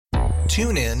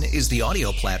TuneIn is the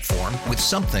audio platform with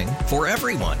something for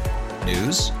everyone.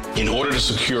 News. In order to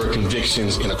secure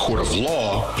convictions in a court of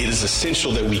law, it is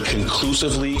essential that we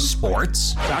conclusively.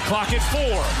 Sports. Got clock at 4.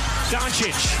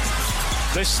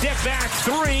 Doncic. The step back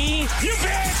 3. You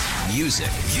bet. Music.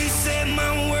 You set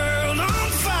my world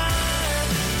on fire.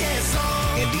 Yes,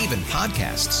 and even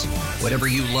podcasts. Whatever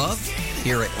you love,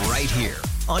 hear it right here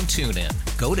on TuneIn.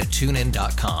 Go to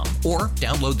TuneIn.com or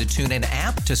download the TuneIn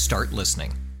app to start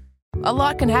listening. A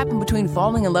lot can happen between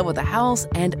falling in love with a house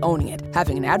and owning it.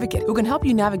 Having an advocate who can help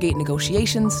you navigate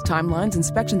negotiations, timelines,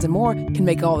 inspections, and more can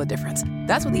make all the difference.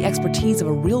 That's what the expertise of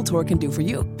a Realtor can do for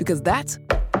you, because that's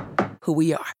who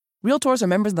we are. Realtors are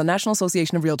members of the National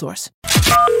Association of Realtors.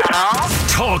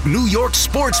 Talk New York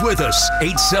sports with us.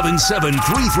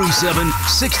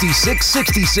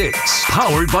 877-337-6666.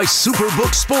 Powered by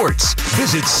Superbook Sports.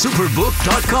 Visit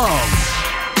superbook.com.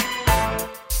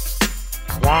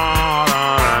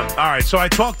 All right, so I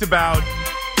talked about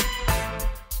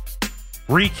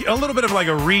a little bit of like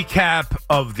a recap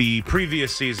of the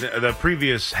previous season, the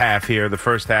previous half here, the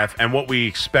first half, and what we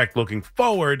expect looking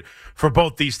forward for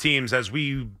both these teams as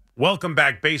we welcome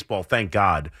back baseball, thank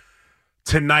God,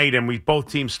 tonight, and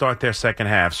both teams start their second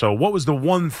half. So what was the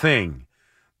one thing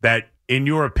that, in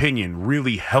your opinion,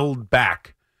 really held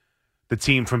back the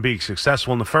team from being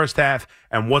successful in the first half,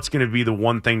 and what's going to be the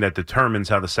one thing that determines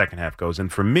how the second half goes?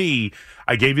 And for me,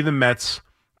 I gave you the Mets.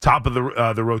 Top of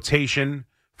the rotation,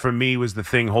 for me, was the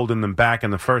thing holding them back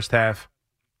in the first half,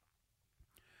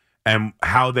 and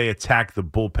how they attack the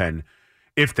bullpen,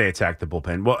 if they attack the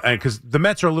bullpen. Well, because the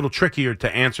Mets are a little trickier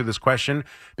to answer this question,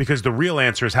 because the real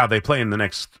answer is how they play in the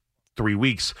next 3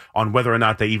 weeks on whether or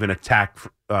not they even attack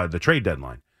the trade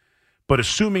deadline. But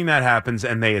assuming that happens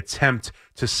and they attempt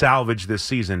to salvage this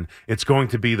season, it's going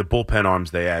to be the bullpen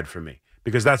arms they add for me,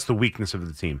 because that's the weakness of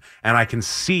the team. And I can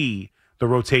see the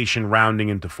rotation rounding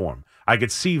into form. I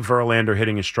could see Verlander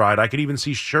hitting his stride. I could even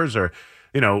see Scherzer,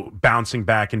 bouncing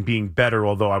back and being better,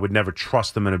 although I would never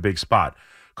trust him in a big spot.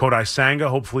 Kodai Senga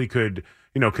hopefully could,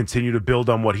 continue to build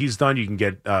on what he's done. You can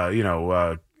get,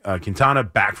 Quintana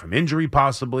back from injury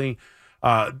possibly.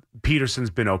 Peterson's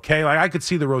been okay. I could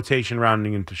see the rotation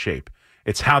rounding into shape.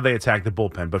 It's how they attack the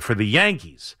bullpen. But for the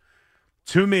Yankees,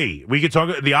 to me, we could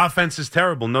talk. The offense is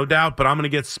terrible, no doubt, but I'm going to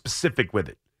get specific with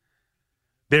it.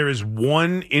 There is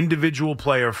one individual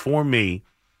player for me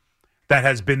that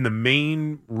has been the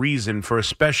main reason for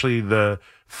especially the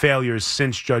failures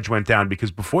since Judge went down.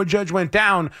 Because before Judge went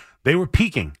down, they were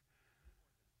peaking.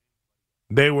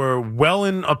 They were well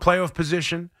in a playoff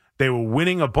position. They were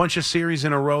winning a bunch of series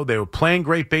in a row. They were playing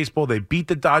great baseball. They beat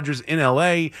the Dodgers in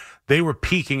L.A. They were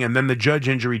peaking, and then the Judge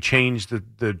injury changed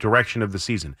the direction of the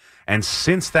season. And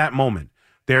since that moment,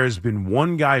 there has been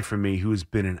one guy for me who has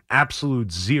been an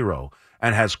absolute zero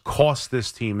and has cost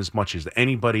this team as much as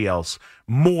anybody else,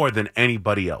 more than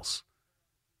anybody else.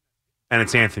 And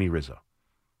it's Anthony Rizzo.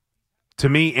 To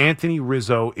me, Anthony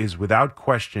Rizzo is without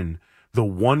question the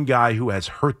one guy who has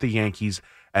hurt the Yankees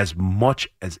as much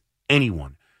as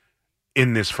anyone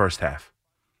in this first half.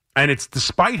 And it's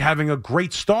despite having a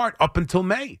great start up until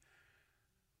May.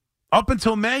 Up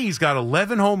until May, he's got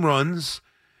 11 home runs.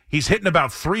 He's hitting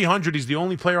about 300. He's the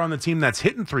only player on the team that's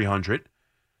hitting 300.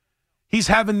 He's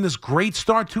having this great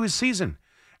start to his season.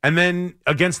 And then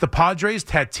against the Padres,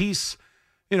 Tatis,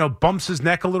 bumps his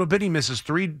neck a little bit. He misses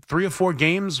three or four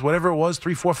games, whatever it was,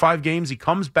 3, 4, 5 games. He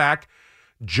comes back.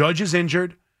 Judge is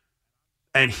injured.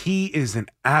 And he is an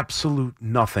absolute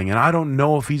nothing. And I don't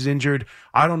know if he's injured.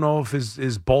 I don't know if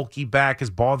his bulky back is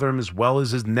bothering him as well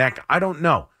as his neck. I don't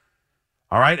know.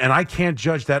 All right? And I can't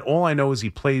judge that. All I know is he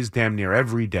plays damn near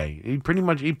every day. He pretty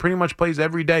much plays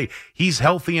every day. He's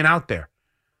healthy and out there.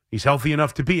 He's healthy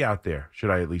enough to be out there, should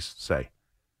I at least say.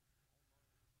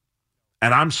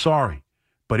 And I'm sorry,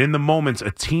 but in the moments,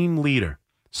 a team leader,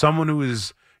 someone who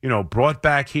is, brought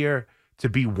back here to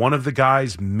be one of the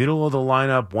guys, middle of the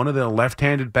lineup, one of the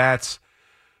left-handed bats,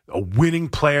 a winning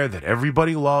player that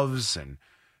everybody loves, and,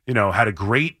 had a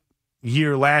great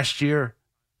year last year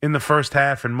in the first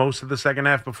half and most of the second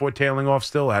half before tailing off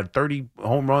still, had 30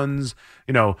 home runs.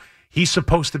 He's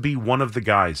supposed to be one of the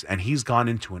guys, and he's gone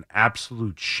into an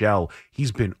absolute shell.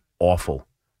 He's been awful.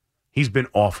 He's been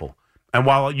awful. And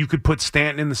while you could put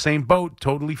Stanton in the same boat,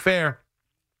 totally fair,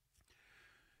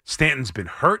 Stanton's been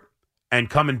hurt. And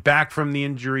coming back from the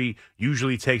injury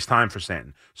usually takes time for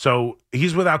Stanton. So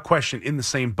he's without question in the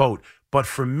same boat. But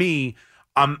for me,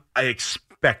 I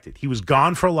expected. He was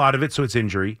gone for a lot of it, so it's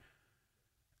injury.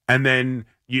 And then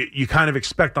you kind of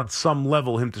expect on some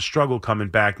level him to struggle coming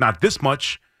back. Not this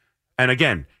much. And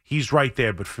again, he's right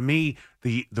there. But for me,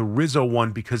 the Rizzo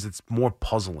one, because it's more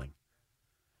puzzling.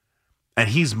 And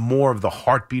he's more of the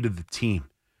heartbeat of the team.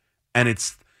 And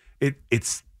it's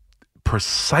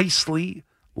precisely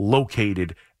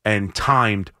located and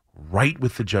timed right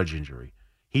with the Judge injury.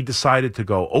 He decided to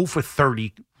go 0 for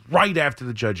 30 right after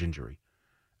the Judge injury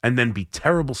and then be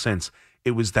terrible since.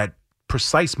 It was that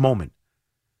precise moment.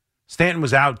 Stanton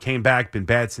was out, came back, been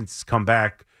bad since he's come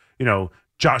back.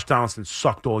 Josh Donaldson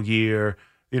sucked all year.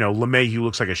 LeMahieu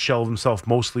looks like a shell of himself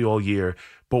mostly all year.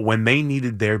 But when they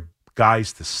needed their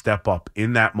guys to step up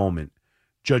in that moment,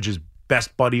 Judge's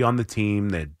best buddy on the team,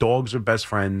 their dogs are best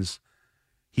friends,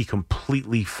 he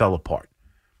completely fell apart.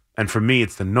 And for me,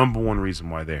 it's the number one reason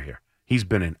why they're here. He's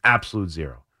been an absolute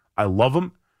zero. I love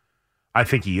him. I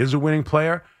think he is a winning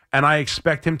player, and I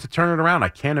expect him to turn it around. I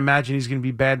can't imagine he's going to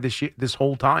be bad this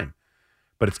whole time.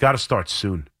 But it's got to start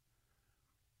soon.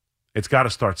 It's got to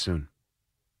start soon.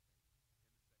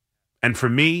 And for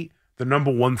me, the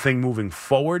number one thing moving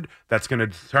forward that's going to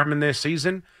determine their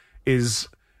season is,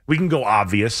 we can go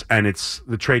obvious, and it's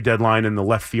the trade deadline and the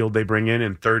left field they bring in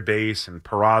and third base and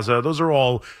Peraza. Those are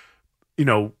all,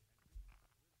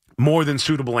 more than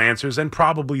suitable answers and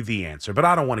probably the answer. But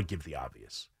I don't want to give the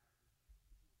obvious.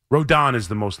 Rodon is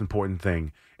the most important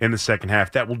thing in the second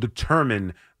half that will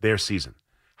determine their season.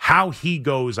 How he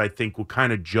goes, I think, will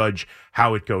kind of judge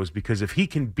how it goes, because if he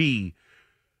can be,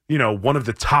 one of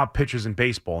the top pitchers in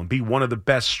baseball and be one of the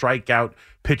best strikeout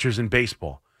pitchers in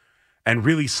baseball and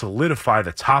really solidify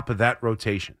the top of that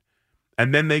rotation,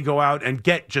 and then they go out and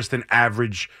get just an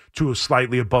average to a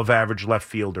slightly above average left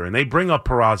fielder, and they bring up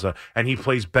Peraza and he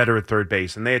plays better at third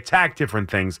base, and they attack different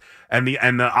things, and the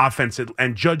offense,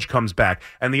 and Judge comes back,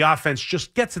 and the offense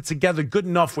just gets it together good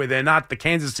enough where they're not the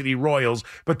Kansas City Royals,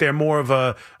 but they're more of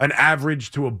an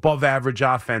average to above average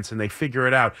offense, and they figure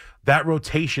it out. That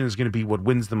rotation is going to be what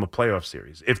wins them a playoff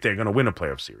series, if they're going to win a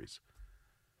playoff series.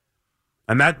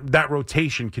 And that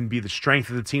rotation can be the strength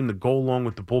of the team to go along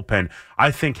with the bullpen.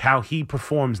 I think how he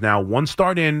performs now, one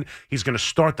start in, he's going to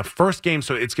start the first game,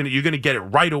 so you're going to get it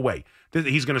right away.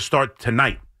 He's going to start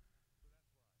tonight.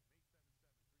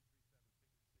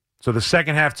 So the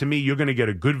second half, to me, you're going to get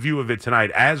a good view of it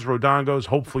tonight. As Rodon goes,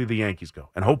 hopefully the Yankees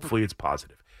go, and hopefully it's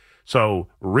positive. So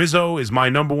Rizzo is my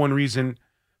number one reason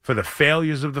for the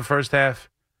failures of the first half,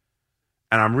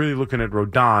 and I'm really looking at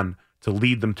Rodon to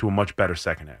lead them to a much better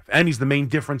second half. And he's the main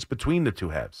difference between the two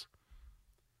halves.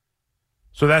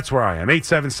 So that's where I am.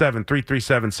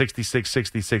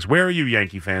 877-337-6666. Where are you,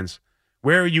 Yankee fans?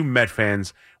 Where are you, Met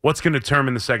fans? What's going to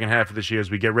determine the second half of this year as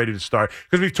we get ready to start?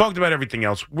 Because we've talked about everything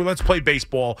else. Well, let's play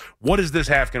baseball. What is this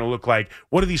half going to look like?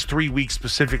 What are these 3 weeks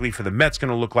specifically for the Mets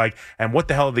going to look like? And what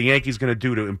the hell are the Yankees going to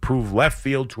do to improve left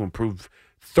field, to improve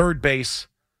third base?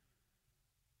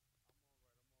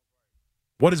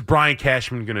 What is Brian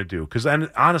Cashman going to do? Because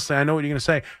honestly, I know what you're going to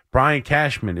say. Brian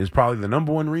Cashman is probably the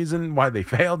number one reason why they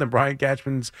failed, and Brian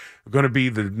Cashman's going to be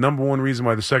the number one reason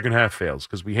why the second half fails,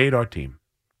 because we hate our team.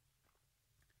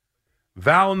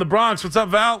 Val in the Bronx. What's up,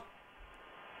 Val?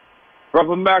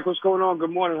 Brother Mac, what's going on? Good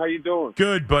morning. How you doing?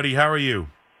 Good, buddy. How are you?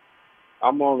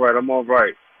 I'm all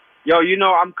right. Yo,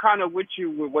 I'm kind of with you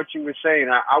with what you were saying.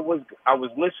 I was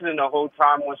listening the whole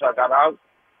time once I got out,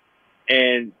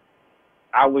 and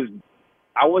I wasn't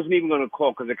even going to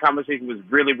call because the conversation was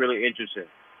really, really interesting.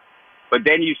 But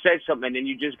then you said something, and then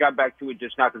you just got back to it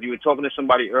just now because you were talking to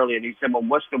somebody earlier, and you said, well,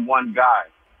 what's the one guy?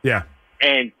 Yeah.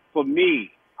 And for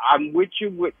me, I'm with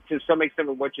you to some extent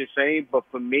with what you're saying, but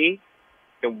for me,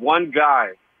 the one guy,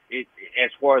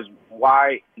 as far as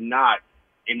why not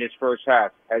in this first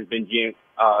half, has been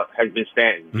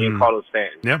Stanton, Giancarlo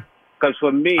Stanton. Yeah. Because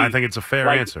for me, I think it's a fair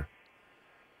answer.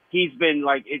 He's been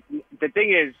the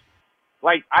thing is,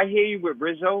 I hear you with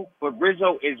Rizzo, but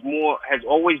Rizzo has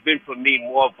always been for me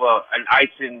more of an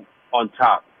icing on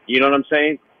top. You know what I'm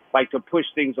saying? To push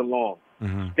things along.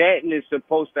 Mm-hmm. Stanton is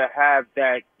supposed to have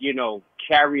that,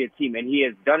 carry a team, and he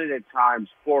has done it at times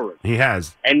for us. He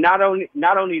has. And not only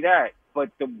that,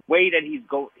 but the way that he's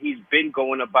been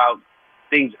going about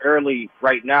things early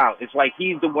right now, it's like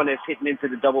he's the one that's hitting into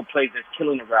the double plays that's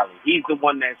killing the rally. He's the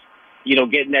one that's,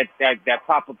 getting that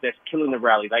pop-up that's killing the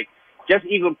rally. Just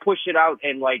even push it out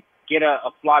and, get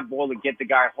a fly ball and get the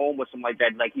guy home or something like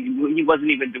that. He wasn't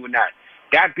even doing that.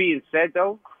 That being said,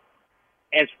 though,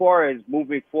 as far as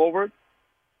moving forward,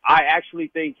 I actually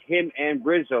think him and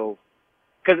Rizzo,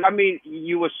 because,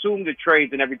 you assume the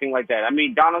trades and everything like that.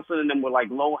 Donaldson and them were,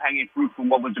 low-hanging fruit from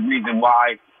what was the reason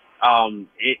why,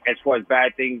 as far as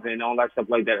bad things and all that stuff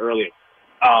like that earlier.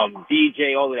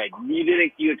 DJ, all of that.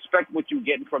 You expect what you're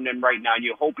getting from them right now, and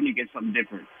you're hoping you get something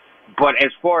different. But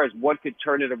as far as what could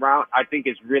turn it around, I think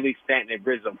it's really Stanton and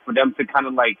Rizzo for them to kind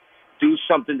of do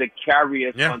something to carry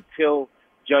us until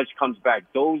Judge comes back.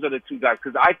 Those are the two guys.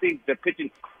 Because I think the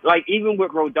pitching, like even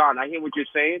with Rodon, I hear what you're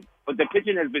saying, but the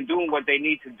pitching has been doing what they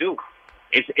need to do.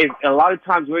 It's a lot of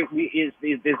times there's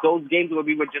those games where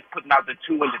we were just putting out the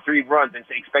 2 and the 3 runs and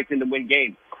expecting to win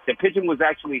games. The pitching was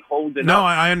actually holding up. No,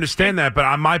 I understand that,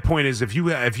 but my point is if you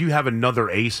have another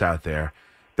ace out there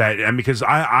and because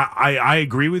I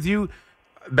agree with you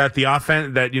that the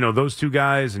offense that those two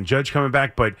guys and Judge coming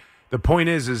back, but the point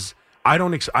is I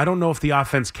don't know if the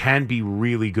offense can be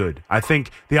really good. I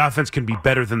think the offense can be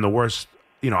better than the worst,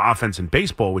 offense in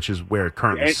baseball, which is where it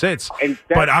currently sits.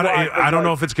 But I don't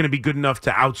know if it's going to be good enough to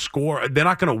outscore. They're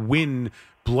not going to win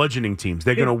bludgeoning teams.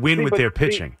 They're going to win with their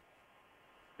pitching.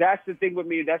 That's the thing with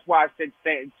me. That's why I said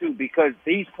Stanton too, because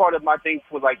he's part of my thing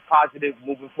for like positive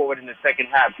moving forward in the second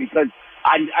half. Because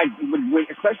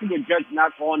especially with Judge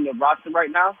not on the roster right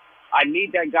now, I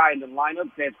need that guy in the lineup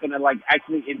that's going to like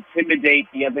actually intimidate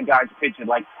the other guy's pitcher.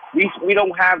 Like we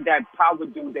don't have that power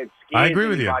dude that scares. I agree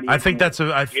with you. I think that's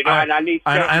and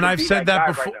I've said that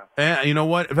before. You know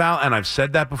what, Val? And I've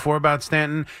said that before about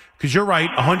Stanton because you're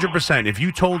right, 100%. If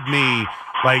you told me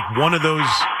like one of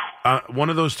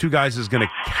those two guys is going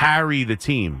to carry the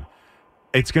team,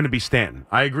 it's going to be Stanton.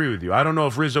 I agree with you. I don't know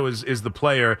if Rizzo is the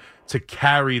player to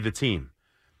carry the team.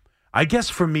 I guess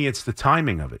for me, it's the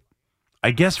timing of it.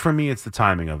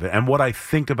 And what I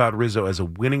think about Rizzo as a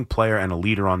winning player and a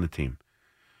leader on the team.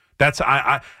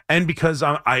 And because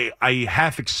I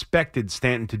half expected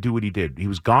Stanton to do what he did. He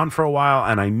was gone for a while,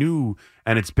 and I knew,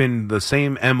 and it's been the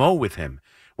same MO with him.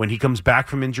 When he comes back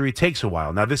from injury, it takes a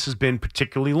while. Now, this has been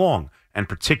particularly long and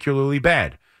particularly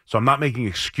bad. So I'm not making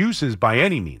excuses by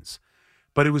any means,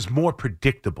 but it was more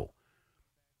predictable.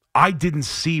 I didn't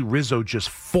see Rizzo just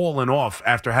falling off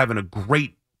after having a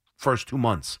great first 2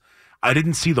 months. I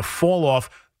didn't see the fall off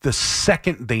the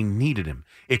second they needed him.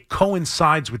 It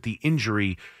coincides with the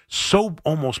injury so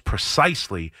almost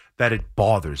precisely that it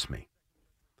bothers me.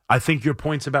 I think your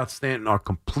points about Stanton are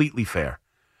completely fair.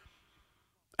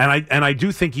 And I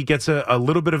do think he gets a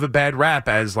little bit of a bad rap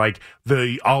as like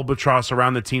the albatross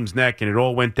around the team's neck, and it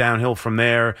all went downhill from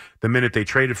there the minute they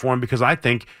traded for him, because I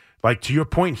think, like to your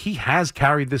point, he has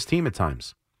carried this team at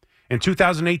times. In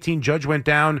 2018, Judge went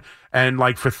down, and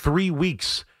like for 3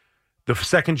 weeks, the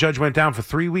second Judge went down for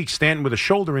 3 weeks, Stanton with a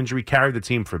shoulder injury carried the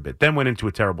team for a bit, then went into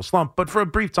a terrible slump, but for a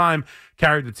brief time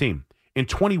carried the team. In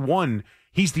 21,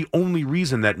 he's the only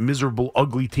reason that miserable,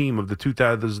 ugly team of the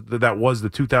 2000s, that was the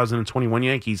 2021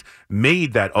 Yankees,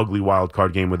 made that ugly wild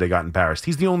card game where they got embarrassed.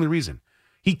 He's the only reason.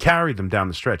 He carried them down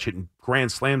the stretch, hitting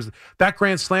grand slams. That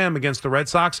grand slam against the Red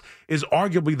Sox is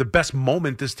arguably the best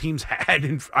moment this team's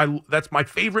had. That's my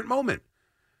favorite moment.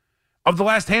 Of the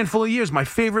last handful of years, my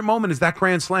favorite moment is that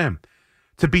grand slam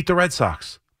to beat the Red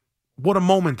Sox. What a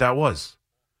moment that was.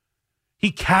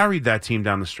 He carried that team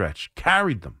down the stretch,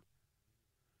 carried them.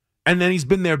 And then he's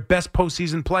been their best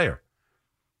postseason player.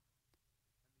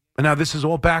 And now this is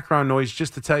all background noise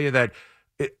just to tell you that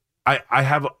I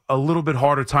have a little bit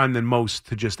harder time than most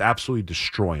to just absolutely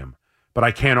destroy him. But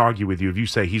I can't argue with you if you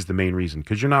say he's the main reason,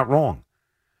 because you're not wrong.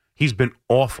 He's been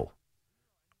awful.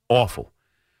 Awful.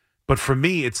 But for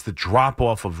me, it's the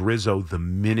drop-off of Rizzo the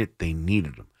minute they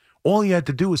needed him. All he had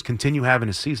to do was continue having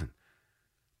a season.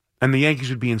 And the Yankees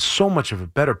would be in so much of a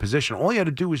better position. All he had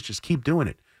to do was just keep doing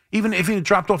it. Even if he had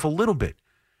dropped off a little bit.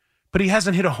 But he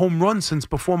hasn't hit a home run since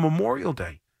before Memorial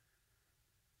Day.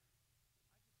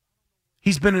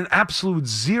 He's been an absolute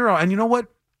zero. And you know what?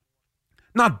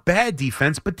 Not bad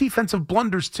defense, but defensive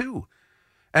blunders too.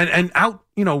 And out,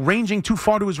 ranging too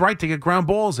far to his right to get ground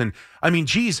balls. And,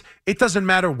 geez, it doesn't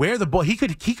matter where the ball. He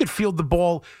could field the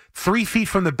ball 3 feet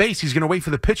from the base. He's going to wait for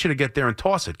the pitcher to get there and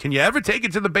toss it. Can you ever take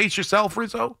it to the base yourself,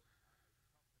 Rizzo?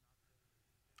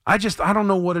 I don't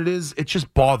know what it is. It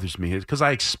just bothers me because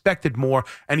I expected more,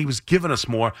 and he was giving us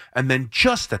more. And then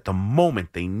just at the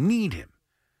moment they need him,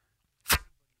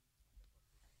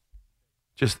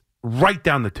 just right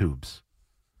down the tubes.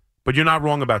 But you're not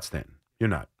wrong about Stanton. You're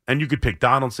not. And you could pick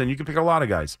Donaldson. You could pick a lot of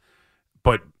guys.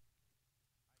 But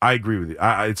I agree with you.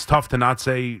 It's tough to not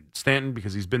say Stanton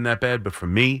because he's been that bad. But for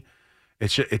me,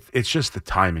 it's just the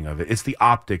timing of it. It's the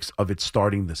optics of it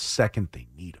starting the second they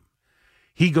need him.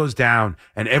 He goes down,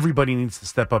 and everybody needs to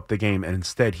step up the game. And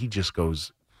instead, he just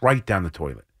goes right down the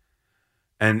toilet.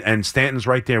 And Stanton's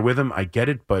right there with him. I get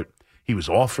it, but he was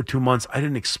off for 2 months. I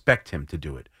didn't expect him to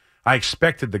do it. I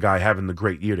expected the guy having the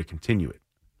great year to continue it.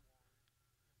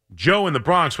 Joe in the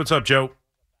Bronx. What's up, Joe?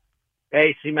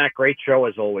 Hey, C-Mac, great show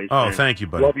as always. Oh, man. Thank you,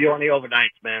 buddy. Love you on the overnights,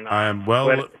 man.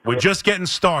 We're just getting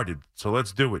started, so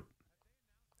let's do it.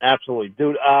 Absolutely.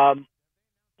 Dude,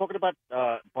 talking about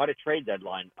by the trade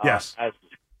deadline. Yes. As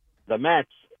the Mets,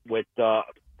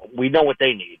 we know what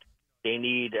they need. they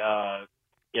need,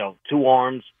 2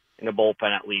 arms in the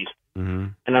bullpen at least, Mm-hmm.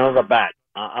 and another bat.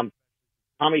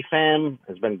 Tommy Pham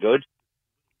has been good.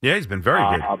 Yeah, he's been very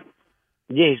good.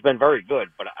 Yeah, he's been very good,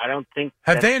 but I don't think.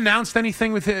 Have they announced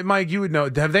anything with it, Mike? You would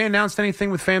know. Have they announced anything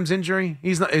with Pham's injury?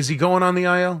 Is he going on the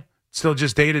IL? Still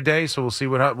just day to day, so we'll see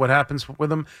what happens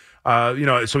with him.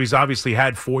 So he's obviously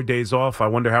had 4 days off. I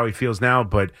wonder how he feels now,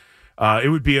 but it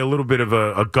would be a little bit of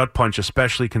a gut punch,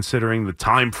 especially considering the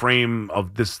time frame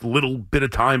of this little bit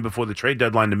of time before the trade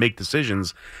deadline to make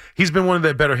decisions. He's been one of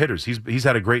their better hitters. He's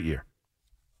had a great year.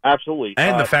 Absolutely.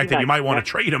 And the fact that you might want to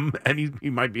trade him, and he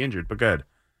might be injured, but go ahead.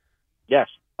 Yes.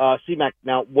 C-Mac,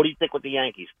 now, what do you think with the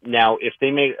Yankees? Now, if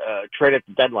they make a trade at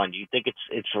the deadline, do you think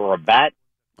it's for a bat?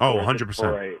 Oh,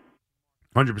 100%.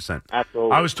 100%.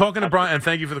 Absolutely. I was talking to Brian, and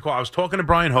thank you for the call. I was talking to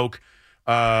Brian Hoke,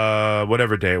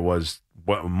 whatever day it was,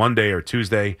 Monday or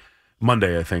Tuesday,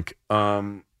 Monday, I think,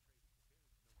 on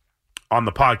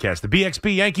the podcast, the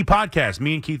BXB Yankee podcast,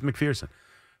 me and Keith McPherson.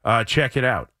 Check it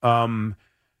out.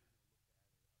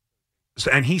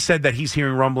 And he said that he's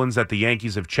hearing rumblings that the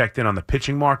Yankees have checked in on the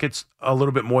pitching markets a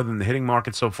little bit more than the hitting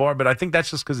market so far. But I think that's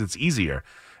just because it's easier.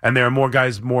 And there are more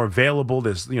guys more available.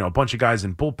 There's a bunch of guys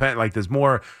in bullpen. Like there's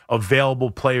more available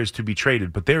players to be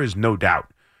traded. But there is no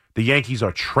doubt the Yankees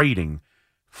are trading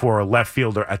for a left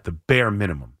fielder at the bare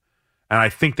minimum. And I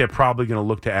think they're probably going to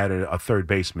look to add a third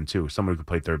baseman too, someone who can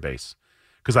play third base.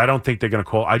 Because I don't think they're going to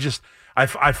call. I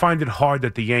find it hard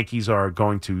that the Yankees are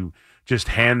going to just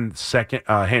hand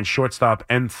shortstop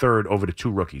and third over to 2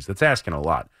 rookies. That's asking a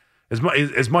lot.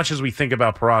 As much as we think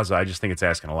about Peraza, I just think it's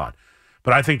asking a lot.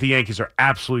 But I think the Yankees are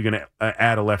absolutely going to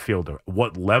add a left fielder.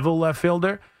 What level left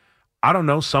fielder? I don't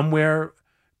know. Somewhere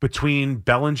between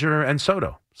Bellinger and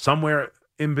Soto. Somewhere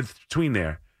in between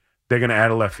there, they're going to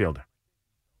add a left fielder.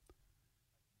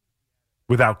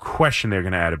 Without question, they're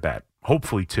going to add a bat.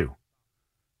 Hopefully 2.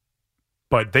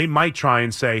 But they might try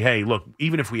and say, hey, look,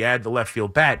 even if we add the left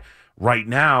field bat right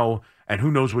now, and who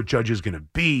knows what Judge is going to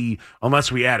be,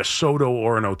 unless we add a Soto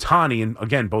or an Ohtani. And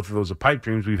again, both of those are pipe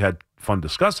dreams. We've had fun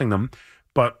discussing them,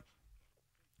 but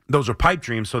those are pipe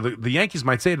dreams. So the Yankees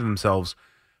might say to themselves,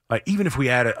 even if we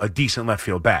add a decent left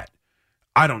field bat,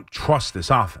 I don't trust this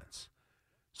offense.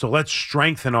 So let's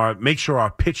make sure our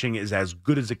pitching is as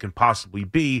good as it can possibly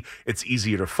be. It's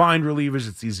easier to find relievers.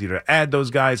 It's easier to add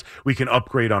those guys. We can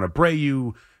upgrade on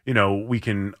Abreu. We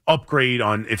can upgrade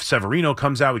on if Severino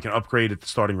comes out. We can upgrade at the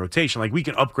starting rotation. We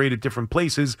can upgrade at different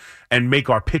places and make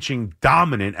our pitching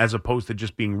dominant as opposed to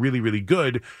just being really, really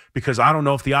good. Because I don't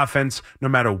know if the offense, no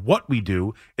matter what we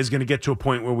do, is going to get to a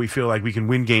point where we feel like we can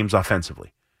win games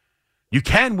offensively. You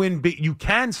can win. You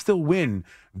can still win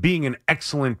being an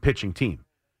excellent pitching team.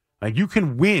 You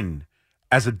can win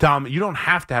as a dominant. You don't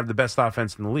have to have the best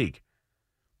offense in the league.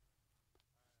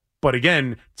 But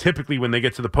again, typically when they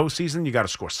get to the postseason, you got to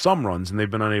score some runs, and they've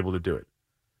been unable to do it.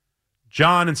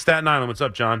 John in Staten Island. What's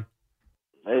up, John?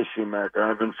 Hey, C-Mac.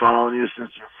 I've been following you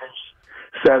since your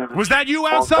first Saturday. Was that you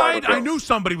outside? I knew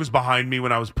somebody was behind me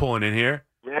when I was pulling in here.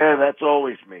 Yeah, that's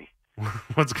always me.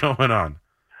 What's going on?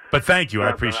 But thank you. I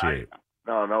appreciate it.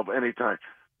 No, but anytime.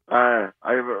 I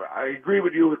agree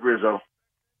with you with Rizzo.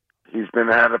 He's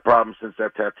had a problem since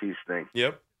that Tatis thing.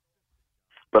 Yep.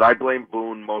 But I blame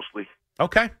Boone mostly.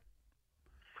 Okay.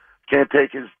 Can't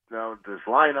take his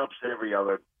lineups. Every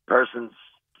other person's,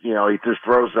 he just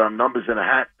throws numbers in a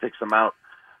hat, picks them out.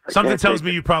 Something tells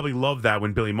me you probably loved that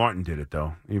when Billy Martin did it,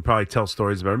 though. You probably tell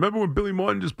stories about it. Remember when Billy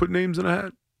Martin just put names in a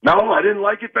hat? No, I didn't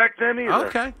like it back then either.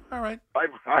 Okay, all right.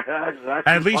 I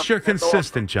At least you're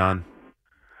consistent, John.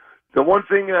 The one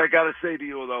thing I got to say to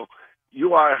you, though,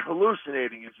 you are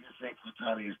hallucinating if you think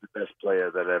Ohtani is the best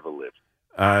player that ever lived.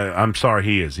 I'm sorry,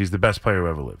 he is. He's the best player who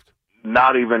ever lived.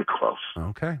 Not even close.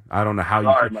 Okay. I don't know how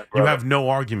you have no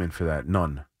argument for that.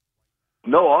 None.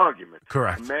 No argument.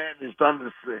 Correct. The man has done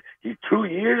this. He's 2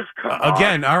 years.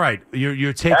 Again, all right.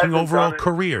 You're taking overall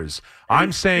careers.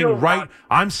 I'm saying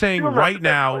right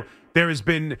now there has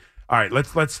been. All right.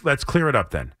 Let's clear it up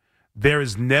then. There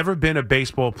has never been a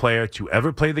baseball player to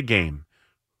ever play the game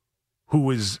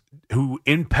who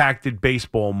impacted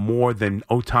baseball more than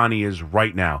Ohtani is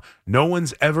right now. No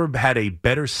one's ever had a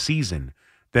better season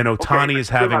than Ohtani is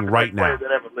having right now. That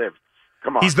ever lived.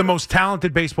 Come on. He's the most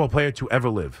talented baseball player to ever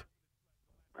live.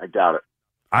 I doubt it.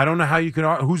 I don't know how you can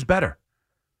argue. Who's better?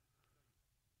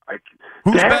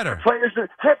 Who's better?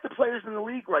 Half the players in the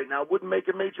league right now wouldn't make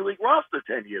a major league roster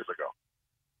 10 years ago.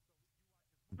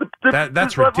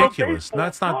 That's ridiculous.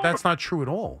 That's not true at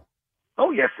all.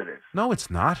 Oh, yes, it is. No, it's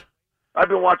not. I've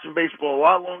been watching baseball a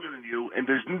lot longer than you, and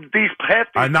there's these half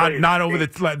these not over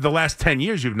the last 10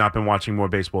 years. You've not been watching more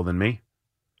baseball than me.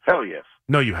 Hell yes.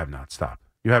 No, you have not. Stop.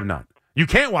 You have not. You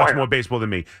can't watch more baseball than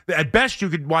me. At best, you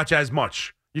could watch as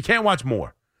much. You can't watch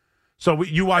more. So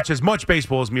you watch as much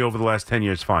baseball as me over the last 10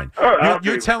 years, fine.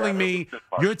 You're telling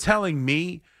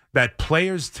me that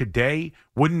players today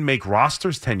wouldn't make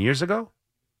rosters 10 years ago?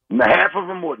 Half of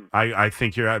them wouldn't. I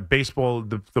think you're at baseball.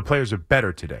 The players are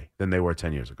better today than they were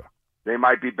 10 years ago. They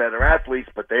might be better athletes,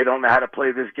 but they don't know how to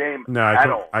play this game at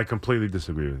all. I completely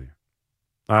disagree with you.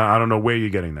 I don't know where you're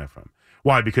getting that from.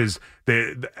 Why? Because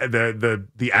the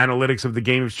analytics of the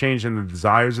game has changed and the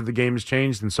desires of the game has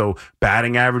changed, and so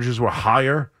batting averages were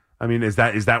higher. I mean, is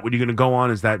that what you're going to go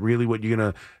on? Is that really what you're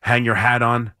going to hang your hat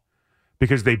on?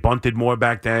 Because they bunted more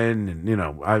back then,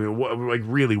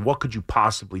 and really, what could you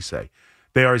possibly say?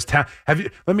 They are as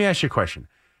let me ask you a question.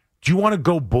 Do you want to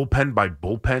go bullpen by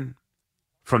bullpen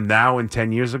from now and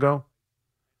 10 years ago?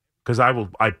 Because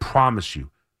I promise you,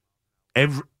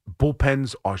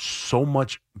 bullpens are so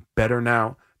much better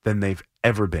now than they've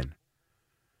ever been.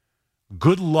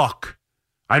 Good luck.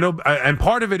 I know, and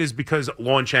part of it is because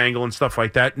launch angle and stuff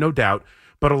like that, no doubt.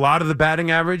 But a lot of the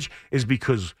batting average is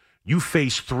because you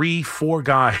face 3-4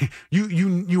 guys.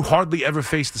 You hardly ever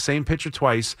face the same pitcher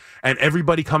twice, and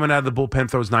everybody coming out of the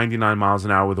bullpen throws 99 miles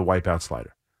an hour with a wipeout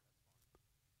slider.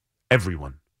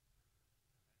 Everyone.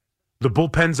 The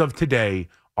bullpens of today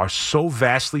are so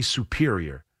vastly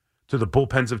superior to the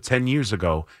bullpens of 10 years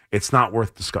ago, it's not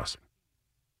worth discussing.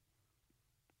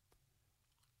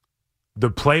 The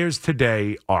players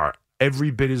today are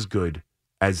every bit as good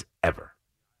as ever.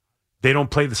 They don't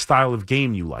play the style of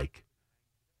game you like.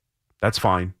 That's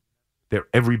fine. They're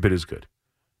every bit as good.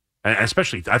 And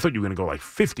especially, I thought you were going to go like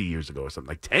 50 years ago or something,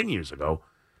 like 10 years ago.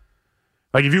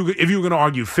 Like if you were going to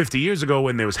argue 50 years ago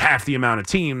when there was half the amount of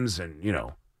teams and,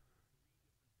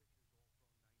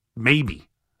 maybe.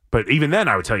 But even then,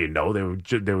 I would tell you, no,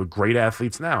 they were great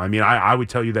athletes now. I mean, I would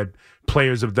tell you that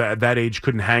players of that age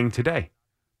couldn't hang today.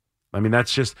 I mean,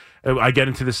 that's just, I get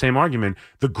into the same argument.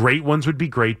 The great ones would be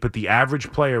great, but the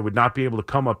average player would not be able to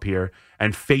come up here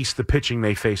and face the pitching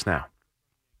they face now.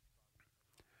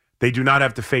 They do not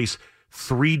have to face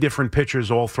 3 different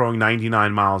pitchers all throwing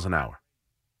 99 miles an hour.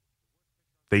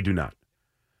 They do not.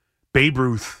 Babe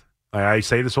Ruth, I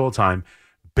say this all the time,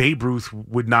 Babe Ruth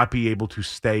would not be able to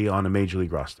stay on a major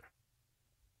league roster.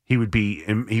 He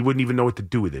wouldn't even know what to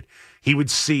do with it. He would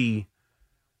see,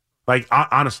 like,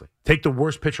 honestly, take the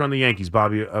worst pitcher on the Yankees,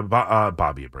 Bobby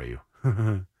Abreu.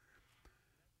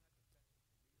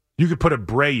 You could put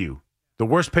Abreu, the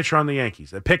worst pitcher on the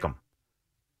Yankees, and pick him.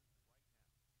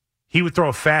 He would throw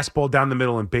a fastball down the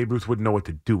middle, and Babe Ruth wouldn't know what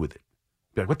to do with it.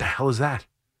 Be like, what the hell is that?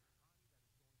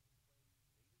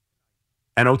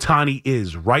 And Ohtani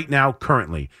is right now,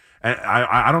 currently. And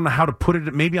I don't know how to put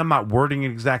it. Maybe I'm not wording it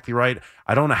exactly right.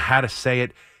 I don't know how to say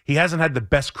it. He hasn't had the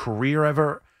best career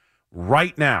ever.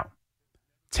 Right now,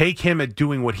 take him at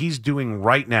doing what he's doing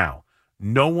right now.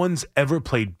 No one's ever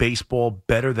played baseball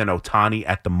better than Ohtani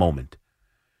at the moment.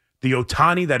 The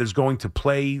Ohtani that is going to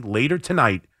play later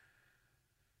tonight,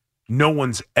 no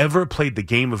one's ever played the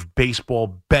game of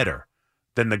baseball better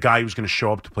than the guy who's going to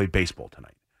show up to play baseball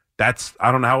tonight.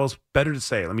 I don't know how else better to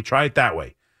say it. Let me try it that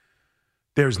way.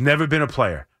 There's never been a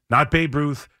player, not Babe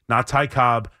Ruth, not Ty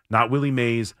Cobb, not Willie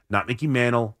Mays, not Mickey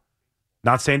Mantle,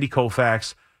 not Sandy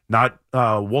Koufax, not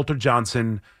Walter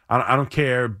Johnson. I don't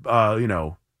care,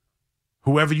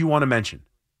 whoever you want to mention.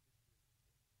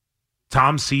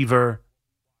 Tom Seaver,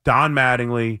 Don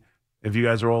Mattingly, if you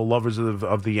guys are all lovers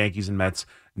of the Yankees and Mets,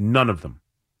 none of them.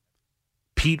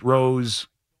 Pete Rose.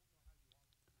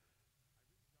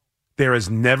 There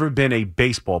has never been a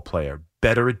baseball player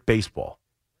better at baseball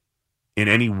in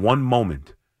any one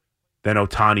moment than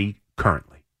Ohtani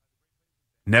currently.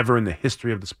 Never in the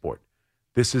history of the sport.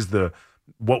 This is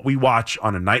what we watch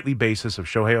on a nightly basis of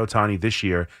Shohei Ohtani this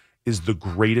year is the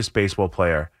greatest baseball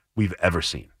player we've ever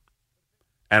seen.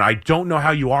 And I don't know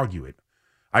how you argue it.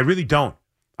 I really don't.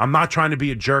 I'm not trying to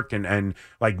be a jerk and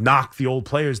knock the old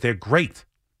players. They're great.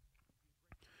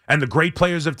 And the great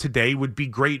players of today would be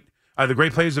great. The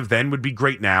great players of then would be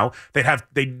great now.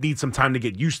 They need some time to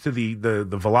get used to the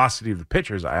velocity of the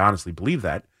pitchers. I honestly believe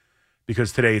that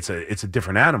because today it's a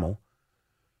different animal.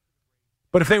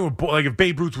 But if they were if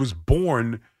Babe Ruth was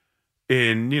born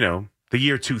in the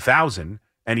year 2000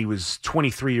 and he was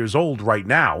 23 years old right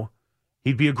now,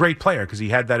 he'd be a great player because he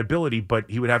had that ability. But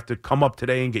he would have to come up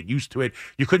today and get used to it.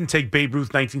 You couldn't take Babe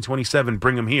Ruth 1927,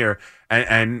 bring him here,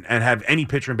 and have any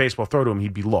pitcher in baseball throw to him.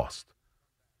 He'd be lost.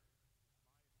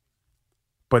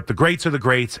 But the greats are the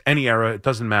greats, any era, it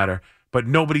doesn't matter. But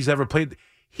nobody's ever played.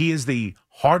 He is the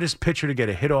hardest pitcher to get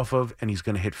a hit off of, and he's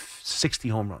going to hit 60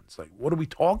 home runs. Like, what are we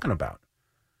talking about?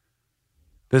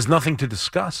 There's nothing to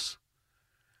discuss.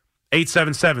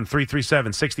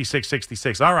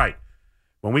 877-337-6666. All right.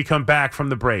 When we come back from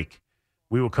the break,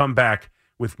 we will come back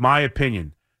with my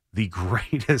opinion, the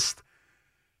greatest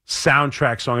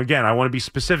soundtrack song. Again, I want to be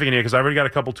specific in here because I already got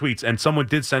a couple tweets, and someone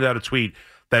did send out a tweet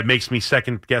that makes me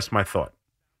second guess my thought.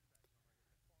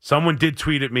 Someone did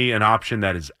tweet at me an option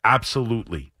that is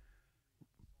absolutely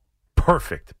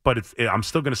perfect, but I'm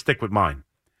still going to stick with mine.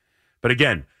 But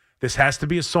again, this has to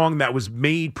be a song that was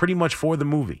made pretty much for the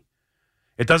movie.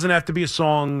 It doesn't have to be a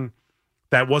song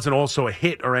that wasn't also a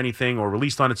hit or anything or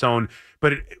released on its own,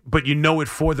 but you know it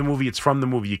for the movie. It's from the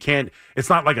movie. It's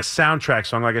not like a soundtrack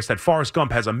song. Like I said, Forrest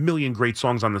Gump has a million great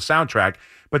songs on the soundtrack,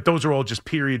 but those are all just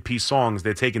period piece songs.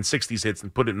 They're taking 60s hits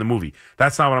and put it in the movie.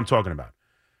 That's not what I'm talking about.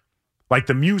 Like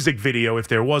the music video, if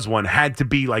there was one, had to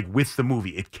be like with the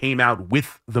movie. It came out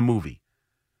with the movie.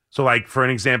 So like, for an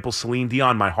example, Celine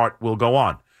Dion, My Heart Will Go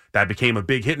On. That became a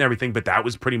big hit and everything, but that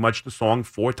was pretty much the song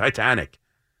for Titanic.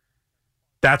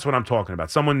 That's what I'm talking about.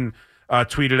 Someone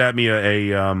tweeted at me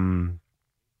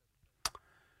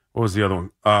what was the other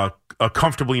one? A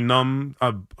Comfortably Numb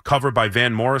cover by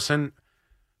Van Morrison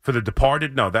for The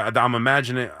Departed. No, I'm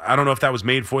imagining. I don't know if that was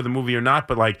made for the movie or not,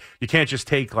 but like you can't just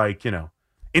take like,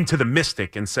 Into the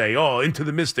Mystic and say, oh, Into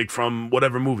the Mystic from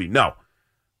whatever movie. No.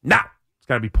 It's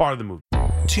got to be part of the movie.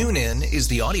 TuneIn is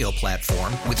the audio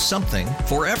platform with something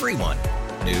for everyone.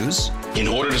 News. In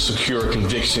order to secure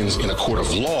convictions in a court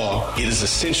of law, it is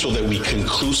essential that we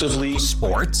conclusively.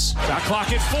 Sports. Shot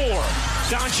clock at 4.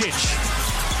 Doncic.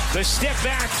 The step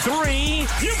back 3.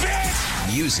 You bet.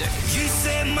 Music. You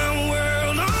set my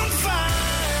world on fire.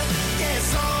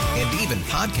 Yes, and even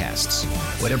podcasts.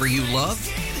 Whatever you love,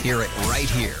 hear it right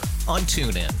here on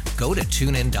TuneIn. Go to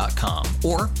TuneIn.com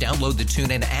or download the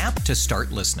TuneIn app to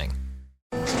start listening.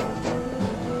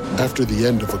 After the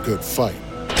end of a good fight,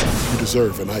 you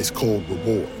deserve an ice-cold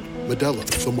reward. Modelo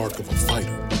is the mark of a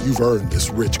fighter. You've earned this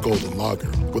rich golden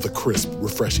lager with a crisp,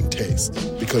 refreshing taste.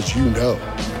 Because you know,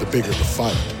 the bigger the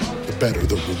fight, the better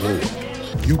the reward.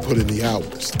 You put in the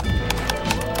hours,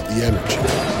 the energy,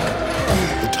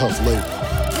 the tough labor.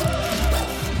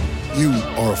 You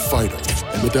are a fighter,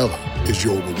 and Modelo is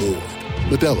your reward.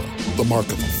 Modelo, the mark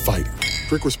of a fighter.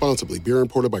 Drink responsibly. Beer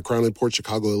imported by Crown Imports,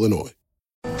 Chicago, Illinois.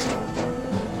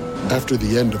 After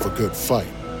the end of a good fight,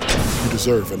 you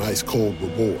deserve an ice-cold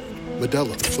reward.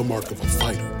 Modelo is the mark of a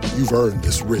fighter. You've earned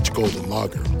this rich golden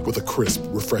lager with a crisp,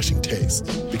 refreshing taste.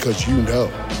 Because you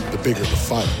know, the bigger the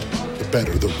fight, the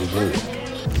better the reward.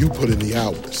 You put in the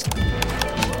hours,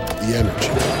 the energy,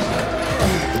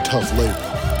 the tough labor.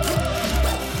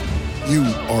 You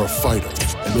are a fighter,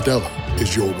 and Modelo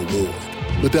is your reward.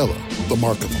 Modelo, the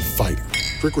mark of a fighter.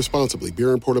 Drink responsibly.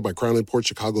 Beer imported by Crown Imports,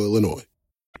 Chicago, Illinois.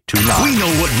 We know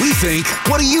what we think.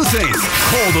 What do you think?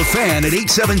 Call the Fan at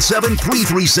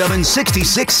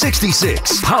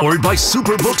 877-337-6666. Powered by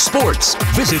Superbook Sports.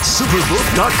 Visit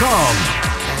superbook.com.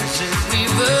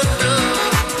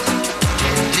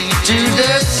 To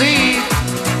the sea,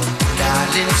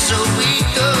 darling, so we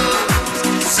go.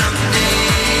 Some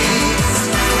days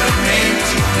we're meant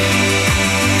to be.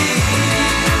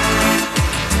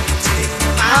 Take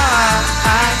my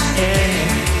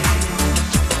hand,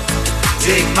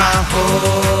 take my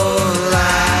whole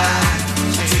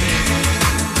life too.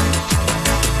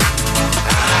 I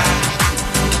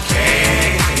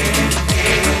can't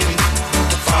help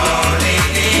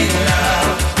falling in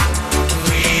love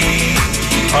with you.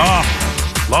 Oh,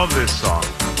 love this song.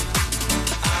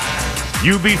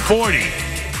 UB40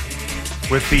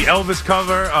 with the Elvis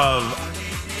cover of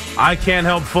I Can't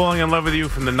Help Falling in Love with You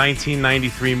from the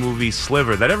 1993 movie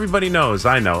Sliver that everybody knows.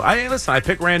 I know. Listen, I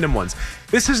pick random ones.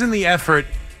 This is in the effort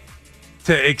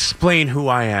to explain who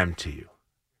I am to you.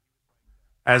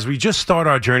 As we just start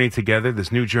our journey together,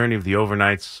 this new journey of the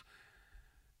overnights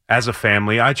as a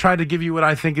family, I try to give you what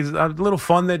I think is a little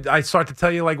fun that I start to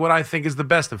tell you like what I think is the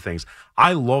best of things.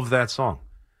 I love that song.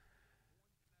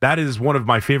 That is one of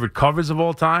my favorite covers of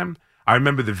all time. I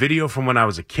remember the video from when I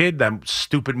was a kid, that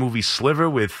stupid movie Sliver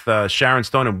with Sharon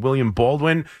Stone and William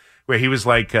Baldwin, where he was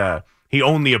like, he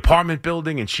owned the apartment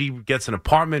building and she gets an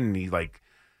apartment and he like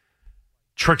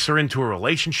tricks her into a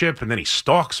relationship and then he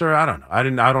stalks her. I don't know.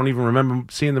 I don't even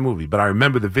remember seeing the movie, but I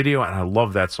remember the video and I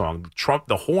love that song.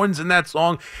 The horns in that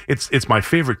song, it's my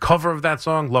favorite cover of that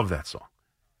song. Love that song.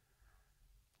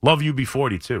 Love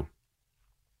UB40 too.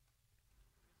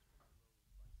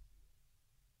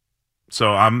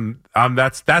 So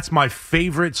that's my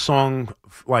favorite song,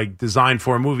 like designed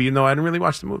for a movie, even though I didn't really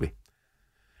watch the movie.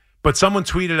 But someone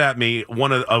tweeted at me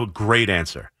a great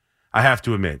answer. I have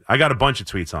to admit, I got a bunch of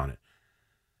tweets on it,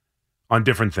 on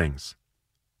different things,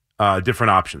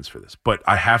 different options for this. But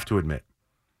I have to admit,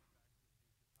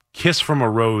 Kiss from a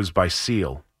Rose by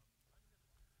Seal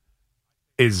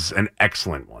is an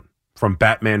excellent one. From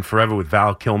Batman Forever with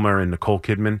Val Kilmer and Nicole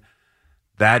Kidman.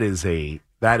 That is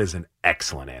an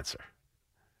excellent answer.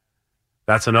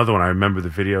 That's another one. I remember the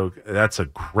video. That's a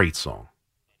great song.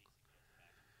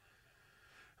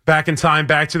 Back in Time,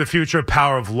 Back to the Future,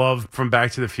 Power of Love from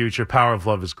Back to the Future. Power of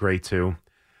Love is great too.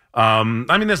 I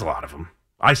mean, there's a lot of them.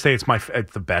 I say it's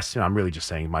the best. I'm really just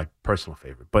saying my personal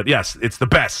favorite. But yes, it's the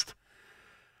best.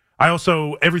 I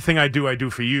also, Everything I Do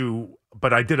for You,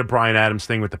 but I did a Bryan Adams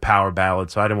thing with the power ballad,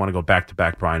 so I didn't want to go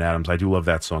back-to-back Bryan Adams. I do love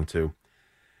that song too.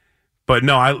 But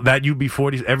no, that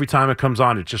UB40, every time it comes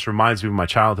on, it just reminds me of my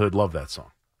childhood. Love that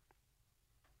song.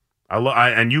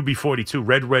 And UB40 too.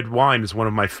 Red, Red Wine is one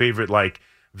of my favorite,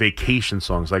 vacation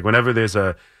songs. Like whenever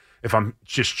if I'm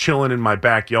just chilling in my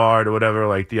backyard or whatever,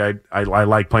 I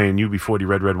like playing UB40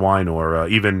 Red Red Wine, or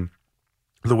even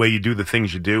The Way You Do the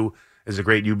Things You Do is a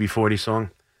great UB40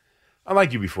 song. I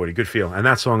like UB40, good feel, and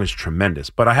that song is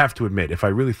tremendous. But I have to admit, if I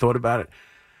really thought about it,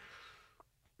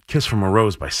 Kiss from a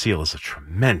Rose by Seal is a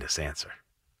tremendous answer.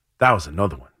 That was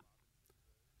another one.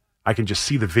 I can just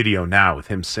see the video now with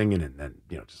him singing, and then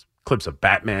just clips of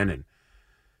Batman and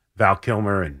Val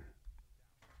Kilmer and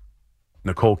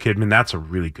Nicole Kidman. That's a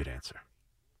really good answer.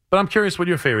 But I'm curious what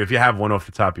your favorite, if you have one off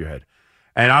the top of your head.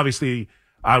 And obviously,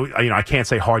 I can't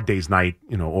say Hard Day's Night,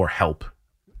 or Help.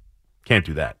 Can't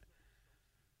do that.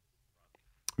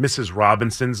 Mrs.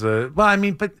 Robinson's,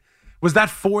 but was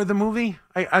that for the movie?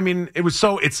 I mean, it was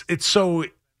it's so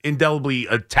indelibly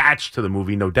attached to the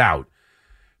movie, no doubt.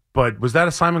 But was that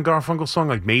a Simon Garfunkel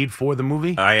song, made for the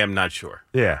movie? I am not sure.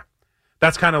 Yeah.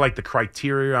 That's kind of like the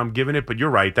criteria I'm giving it, but you're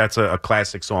right. That's a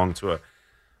classic song to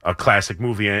a classic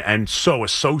movie and so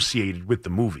associated with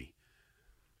the movie.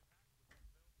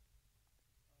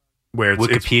 Where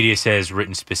Wikipedia says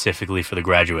written specifically for The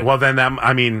Graduate. Well, then,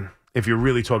 if you're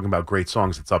really talking about great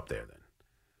songs, it's up there then.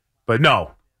 But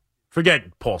no,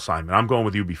 forget Paul Simon. I'm going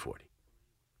with UB40.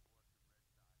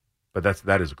 But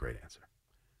that is a great answer.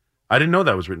 I didn't know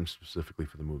that was written specifically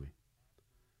for the movie.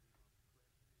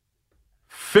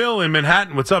 Phil in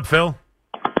Manhattan. What's up, Phil?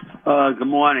 Good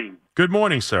morning. Good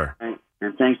morning, sir. And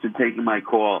thanks for taking my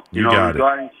call. You got it.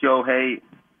 Regarding Shohei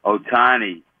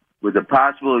Ohtani, with the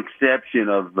possible exception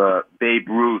of Babe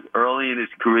Ruth, early in his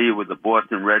career with the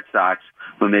Boston Red Sox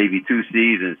for maybe 2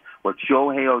 seasons, what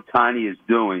Shohei Ohtani is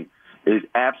doing is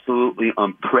absolutely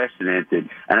unprecedented.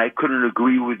 And I couldn't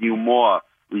agree with you more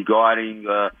regarding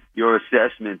your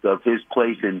assessment of his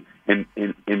place in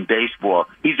baseball.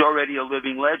 He's already a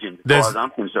living legend, as far as I'm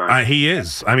concerned. He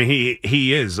is. I mean,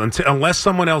 he is. Unless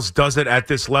someone else does it at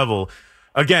this level.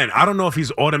 Again, I don't know if he's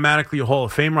automatically a Hall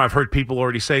of Famer. I've heard people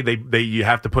already say you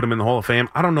have to put him in the Hall of Fame.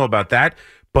 I don't know about that.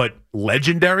 But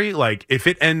legendary, if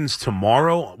it ends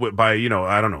tomorrow by,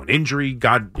 I don't know, an injury,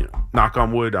 God, knock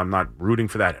on wood, I'm not rooting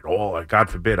for that at all. God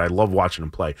forbid. I love watching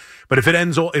him play. But if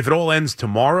it all ends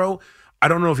tomorrow, I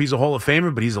don't know if he's a Hall of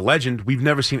Famer, but he's a legend. We've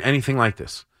never seen anything like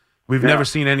this. Never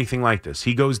seen anything like this.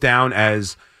 He goes down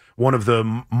as one of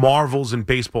the marvels in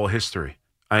baseball history.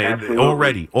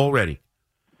 Already.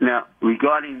 Now,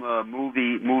 regarding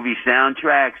movie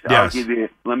soundtracks, yes.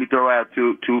 Let me throw out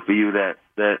two for you that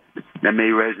may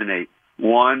resonate.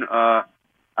 One,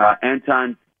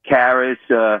 Anton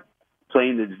Karas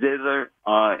playing the Zither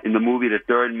in the movie The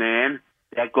Third Man.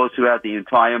 That goes throughout the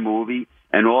entire movie.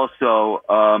 And also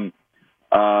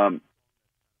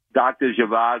Dr.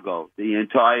 Zhivago, the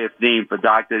entire theme for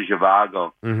Dr.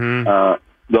 Zhivago.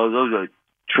 Mm-hmm. Those are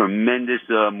tremendous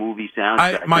movie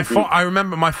soundtracks. I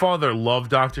remember my father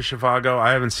loved Dr. Zhivago.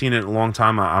 I haven't seen it in a long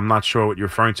time. I'm not sure what you're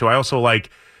referring to. I also like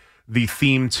the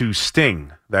theme to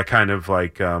Sting, that kind of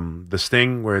the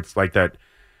Sting, where it's like that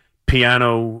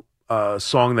piano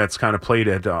song that's kind of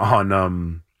played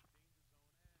on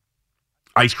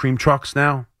ice cream trucks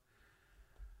now.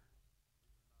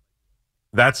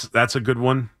 That's a good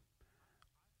one.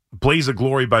 Blaze of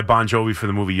Glory by Bon Jovi for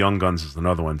the movie Young Guns is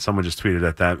another one. Someone just tweeted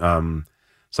at that.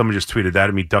 Someone just tweeted that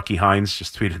at me. Ducky Hines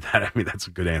just tweeted that at me. That's a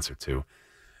good answer too.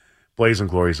 Blaze and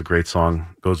Glory is a great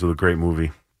song. Goes with a great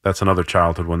movie. That's another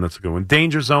childhood one. That's a good one.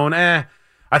 Danger Zone. I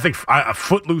think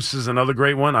Footloose is another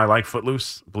great one. I like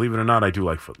Footloose. Believe it or not, I do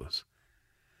like Footloose.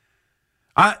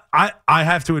 I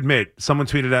have to admit, someone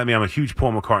tweeted at me. I'm a huge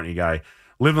Paul McCartney guy.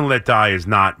 Live and Let Die is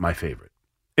not my favorite.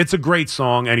 It's a great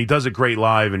song, and he does it great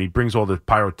live, and he brings all the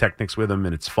pyrotechnics with him,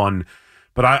 and it's fun.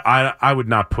 But I would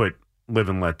not put Live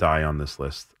and Let Die on this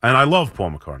list. And I love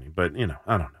Paul McCartney, but,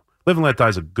 I don't know. Live and Let Die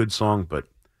is a good song, but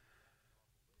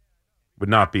would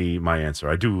not be my answer.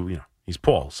 I do, he's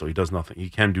Paul, so he does nothing. He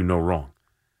can do no wrong.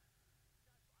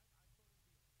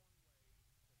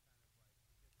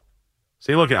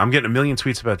 See, look, I'm getting a million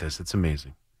tweets about this. It's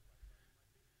amazing.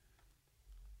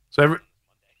 So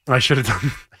I should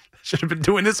have been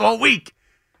doing this all week.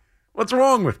 What's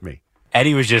wrong with me?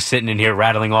 Eddie was just sitting in here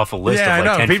rattling off a list of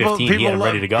like 10, 15. He had them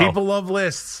ready to go. People love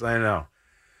lists. I know.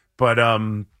 But,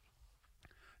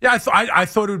 yeah, I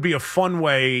thought it would be a fun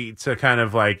way to kind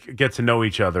of like get to know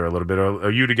each other a little bit, or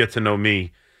you to get to know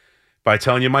me by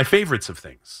telling you my favorites of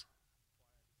things.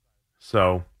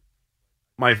 So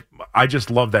I just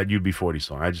love that UB40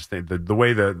 song. I just think the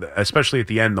way especially at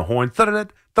the end, the horn, love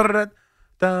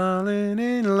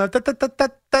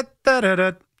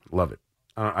it.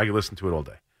 I can listen to it all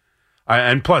day.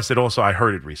 And plus, I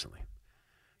heard it recently.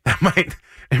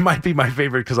 It might be my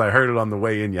favorite because I heard it on the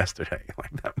way in yesterday.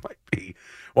 Like that might be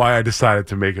why I decided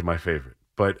to make it my favorite.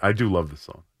 But I do love the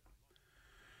song.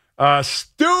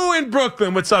 Stu in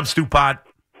Brooklyn. What's up, Stu Pot?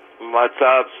 What's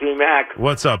up, C-Mac?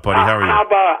 What's up, buddy? How are you?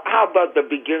 How about the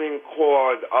beginning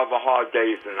chord of A Hard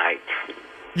Day's Night?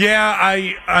 Yeah,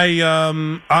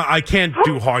 I can't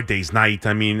do Hard Day's Night.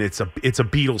 I mean, it's a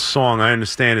Beatles song. I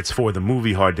understand it's for the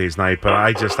movie Hard Day's Night, but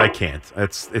I can't.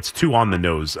 It's too on the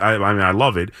nose. I mean, I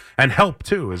love it, and Help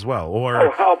too as well.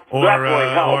 Help. Or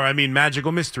I mean,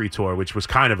 Magical Mystery Tour, which was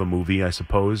kind of a movie, I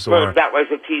suppose. Well, that was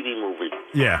a TV movie.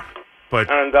 Yeah, but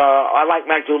I like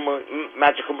Magical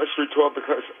Mystery Tour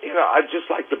because I just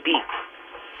like the beat.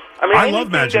 I love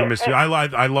Magical Mystery.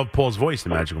 I love Paul's voice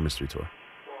in Magical Mystery Tour.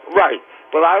 Right.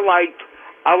 But I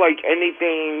like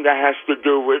anything that has to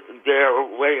do with their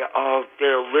way of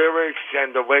their lyrics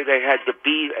and the way they had the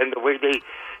beat and the way they.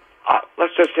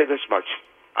 Let's just say this much: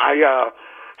 I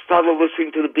started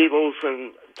listening to the Beatles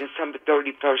on December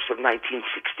 31st of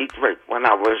 1963 when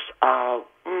I was a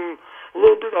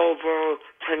little bit over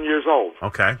 10 years old.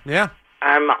 Okay, yeah.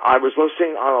 And I was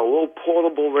listening on a little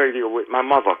portable radio with my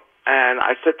mother, and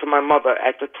I said to my mother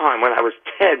at the time when I was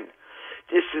 10.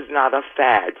 This is not a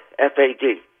fad,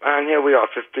 F-A-D. And here we are,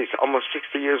 almost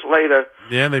 60 years later.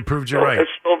 Yeah, they proved you right.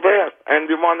 It's still there. And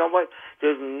you want to know what?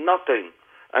 There's nothing,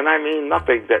 and I mean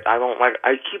nothing, that I don't like.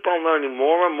 I keep on learning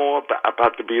more and more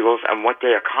about the Beatles and what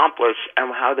they accomplished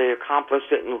and how they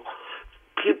accomplished it, and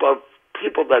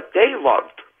people that they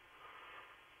loved,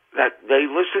 that they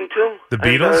listened to. The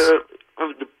Beatles?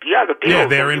 The Beatles. Yeah,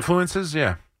 their influences,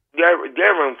 yeah.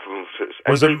 Their influences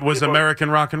was American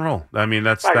rock and roll. I mean,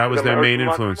 that was their main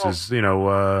influences.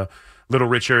 Little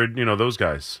Richard, those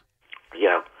guys.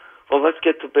 Yeah. Well, let's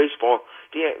get to baseball.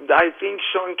 I think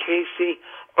Sean Casey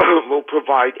will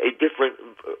provide a different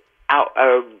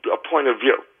a point of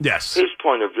view. Yes. His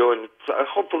point of view, and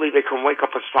hopefully they can wake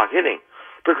up and start hitting.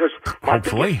 Because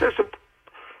hopefully.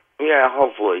 Yeah,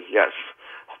 hopefully, yes.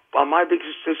 My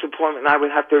biggest disappointment, I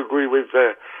would have to agree with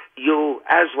you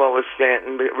as well as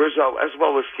Stanton, Rizzo as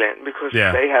well as Stanton, because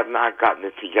they have not gotten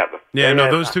it together. Yeah,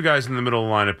 those two guys in the middle of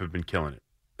the lineup have been killing it.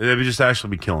 They've just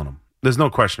actually been killing them. There's no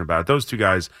question about it. Those two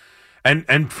guys,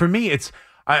 and for me, it's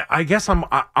I guess I'm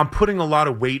putting a lot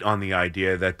of weight on the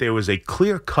idea that there was a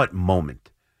clear-cut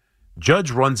moment.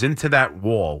 Judge runs into that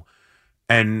wall,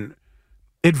 and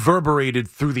it reverberated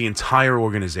through the entire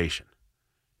organization.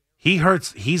 He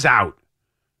hurts. He's out.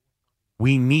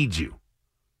 We need you.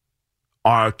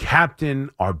 Our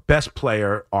captain, our best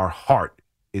player, our heart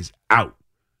is out.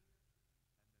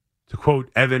 To quote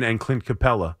Evan and Clint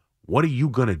Capella, what are you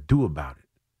going to do about it?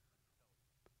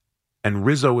 And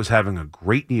Rizzo was having a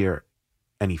great year,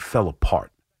 and he fell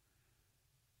apart.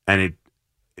 And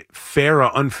fair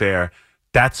or unfair,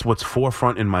 that's what's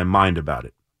forefront in my mind about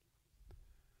it.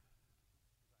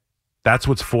 That's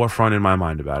what's forefront in my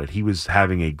mind about it. He was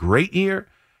having a great year,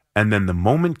 and then the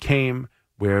moment came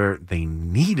where they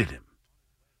needed him,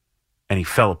 and he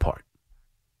fell apart.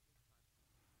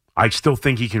 I still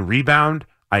think he can rebound.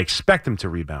 I expect him to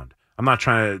rebound. I'm not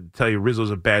trying to tell you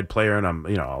Rizzo's a bad player, and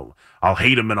I'll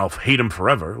hate him and I'll hate him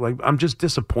forever. Like, I'm just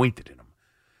disappointed in him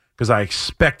because I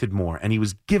expected more, and he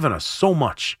was giving us so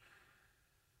much.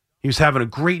 He was having a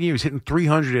great year. He was hitting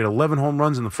 300. He had 11 home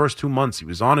runs in the first 2 months. He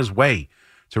was on his way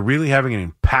to really having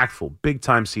an impactful,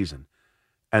 big-time season.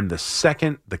 And the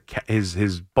second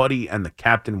his buddy and the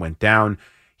captain went down,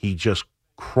 he just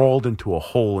crawled into a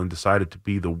hole and decided to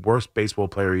be the worst baseball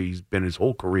player he's been his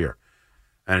whole career.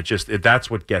 And that's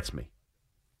what gets me.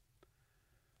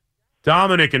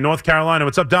 Dominic in North Carolina.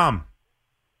 What's up, Dom?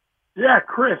 Yeah,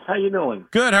 Chris, how you doing?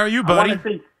 Good. How are you,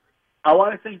 buddy? I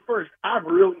want to say first, I've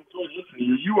really enjoyed listening to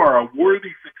you. You are a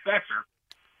worthy successor.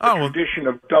 Tradition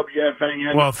of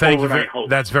WFAN. Well, thank you.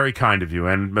 That's very kind of you,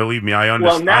 and believe me, I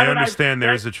understand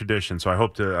there is a tradition. So I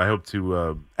hope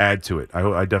to add to it.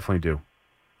 I definitely do.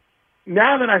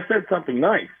 Now that I said something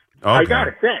nice, okay. I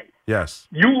gotta say, yes,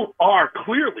 you are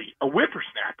clearly a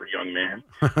whippersnapper, young man.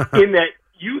 In that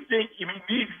you think,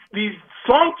 these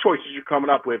song choices you're coming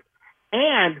up with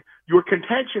and your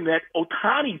contention that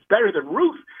Ohtani's better than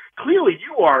Ruth, clearly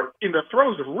you are in the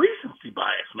throes of recency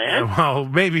bias, man. Yeah, well,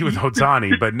 maybe with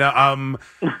Ohtani, but no,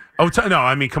 no,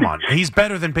 I mean, come on. He's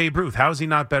better than Babe Ruth. How is he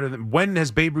not better than... When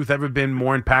has Babe Ruth ever been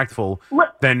more impactful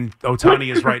than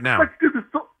Ohtani is right now?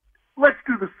 Let's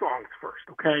do the songs first,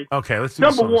 okay? Okay, let's do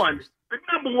the songs first. The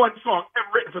number one song ever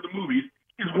written for the movies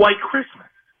is White Christmas.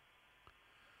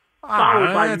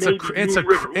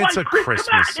 It's a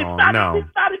Christmas song. No. It's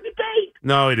not a debate.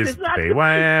 No, it is a debate.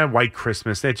 White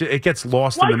Christmas. It gets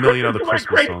lost in a million other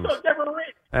Christmas songs.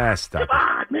 Stop it. Come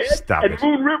on, man. Stop and it.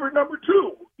 Moon River number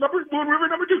two. Moon River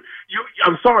number two.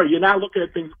 I'm sorry, you're now looking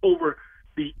at things over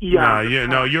the eons.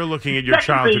 No, you're looking at your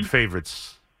childhood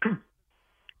favorites.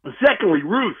 Secondly,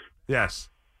 Ruth. Yes.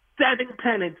 7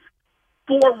 pennants,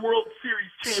 4 World Series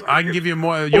championships. I can give you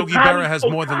more. Yogi Berra has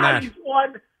more than that.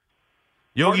 Won.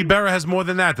 Yogi Berra has more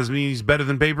than that. Doesn't mean he's better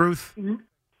than Babe Ruth?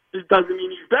 It doesn't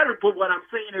mean he's better, but what I'm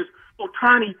saying is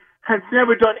Ohtani has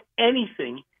never done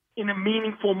anything in a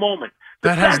meaningful moment.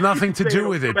 That has nothing to do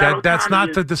with it. That's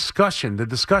not the discussion. The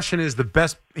discussion is the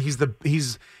best.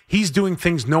 He's doing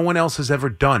things no one else has ever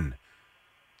done.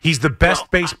 He's the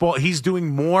best baseball. He's doing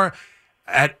more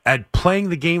at playing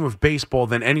the game of baseball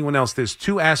than anyone else. There's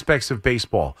 2 aspects of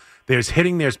baseball. There's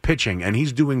hitting, there's pitching, and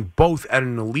he's doing both at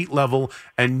an elite level,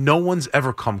 and no one's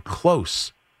ever come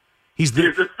close.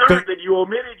 There's a third that you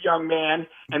omitted, young man,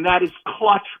 and that is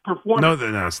clutch performance.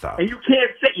 No, stop. And you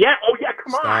can't say,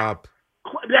 come on. Stop.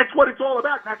 That's what it's all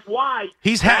about. That's why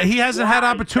he hasn't had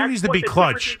opportunities to be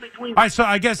clutch.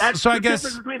 I guess. That's the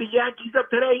difference between the Yankees of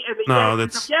today and the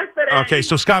Yankees of yesterday. Okay.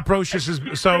 So Scott Brocious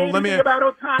is. So let me.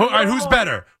 All right, who's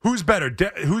better? Who's better?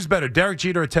 Derek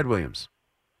Jeter or Ted Williams?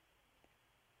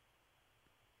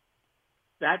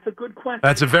 That's a good question.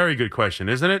 That's a very good question,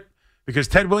 isn't it? Because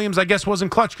Ted Williams, I guess,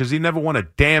 wasn't clutch because he never won a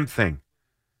damn thing.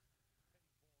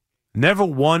 Never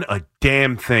won a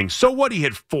damn thing. So what? He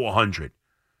hit 400.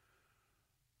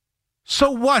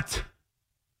 So what?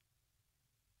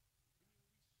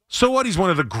 So what? He's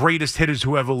one of the greatest hitters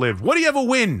who ever lived. What do you ever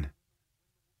win?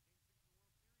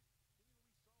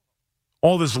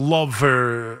 All this love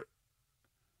for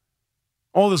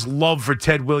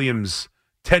Ted Williams,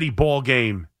 Teddy Ball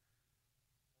Game.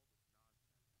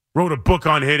 Wrote a book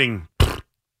on hitting.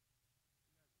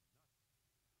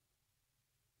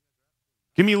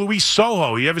 Give me Luis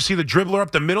Sojo. You ever see the dribbler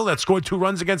up the middle that scored 2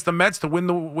 runs against the Mets to win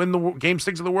the Game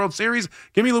 6 of the World Series?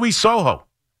 Give me Luis Sojo.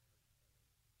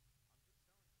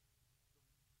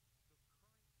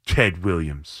 Ted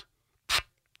Williams.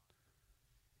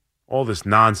 All this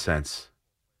nonsense.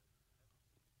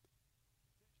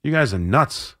 You guys are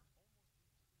nuts.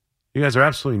 You guys are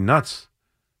absolutely nuts.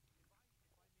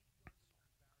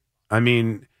 I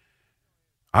mean,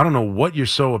 I don't know what you're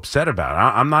so upset about.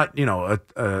 I'm not,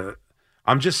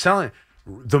 I'm just selling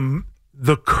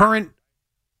the current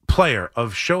player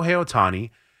of Shohei Ohtani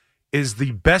is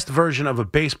the best version of a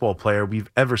baseball player we've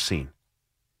ever seen.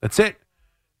 That's it.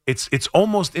 It's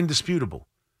almost indisputable.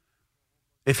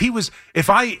 If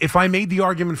I made the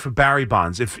argument for Barry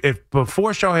Bonds, if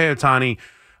before Shohei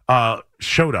Ohtani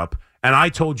showed up and I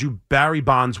told you Barry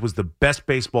Bonds was the best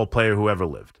baseball player who ever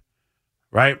lived,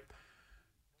 right?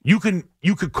 You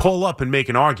could call up and make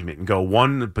an argument and go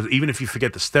but even if you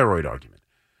forget the steroid argument.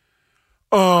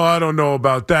 Oh, I don't know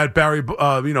about that.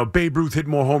 Babe Ruth hit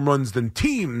more home runs than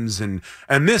teams and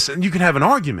this, and you can have an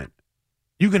argument.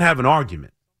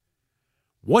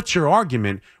 What's your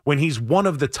argument when he's one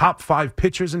of the top 5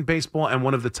 pitchers in baseball and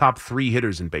one of the top 3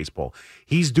 hitters in baseball?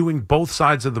 He's doing both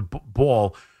sides of the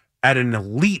ball at an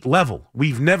elite level.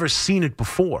 We've never seen it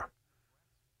before.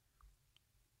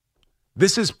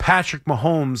 This is Patrick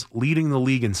Mahomes leading the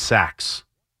league in sacks.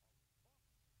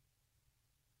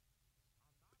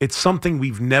 It's something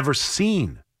we've never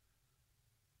seen.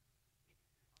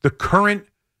 The current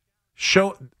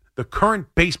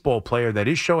baseball player that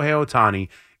is Shohei Ohtani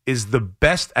is the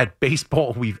best at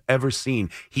baseball we've ever seen.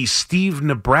 He's Steve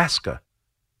Nebraska.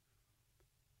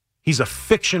 He's a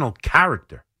fictional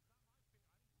character.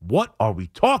 What are we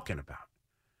talking about?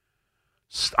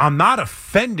 I'm not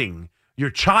offending your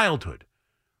childhood.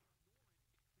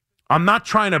 I'm not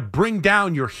trying to bring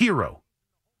down your hero.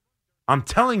 I'm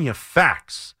telling you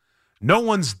facts. No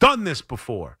one's done this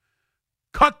before.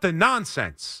 Cut the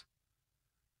nonsense.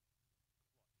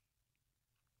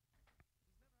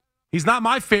 He's not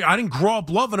my favorite. I didn't grow up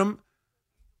loving him.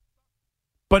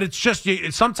 But it's just,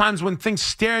 sometimes when things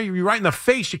stare you right in the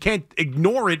face, you can't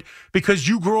ignore it because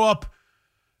you grew up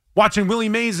watching Willie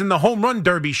Mays in the Home Run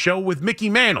Derby show with Mickey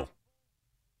Mantle.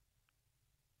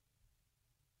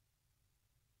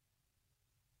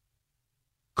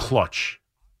 clutch.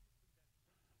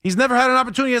 He's never had an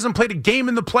opportunity. He hasn't played a game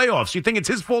in the playoffs. You think it's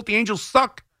his fault the Angels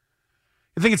suck?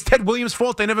 You think it's Ted Williams'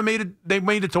 fault they never made it? They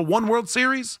made it to one World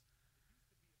Series?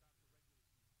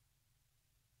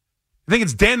 You think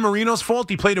it's Dan Marino's fault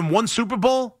he played in one Super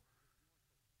Bowl?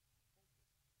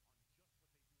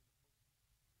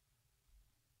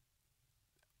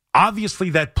 Obviously,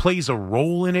 that plays a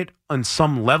role in it on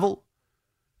some level.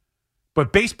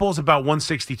 But baseball's about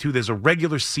 162. There's a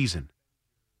regular season.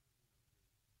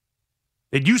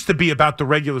 It used to be about the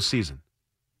regular season.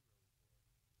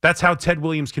 That's how Ted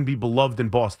Williams can be beloved in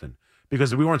Boston,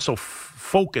 because we weren't so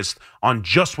focused on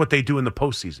just what they do in the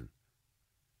postseason.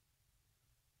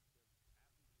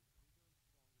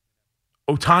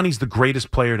 Ohtani's the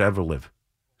greatest player to ever live.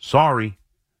 Sorry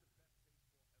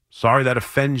that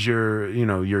offends your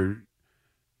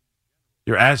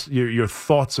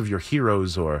thoughts of your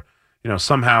heroes, or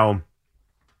somehow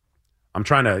I'm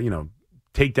trying to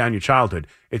take down your childhood.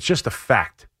 It's just a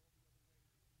fact.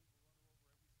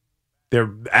 Their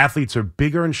athletes are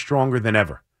bigger and stronger than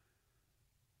ever.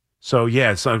 So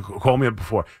call me up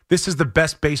before. This is the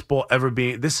best baseball ever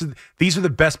being. These are the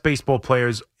best baseball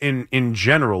players in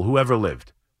general who ever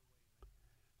lived.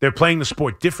 They're playing the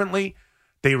sport differently.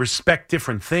 They respect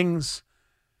different things.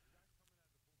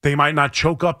 They might not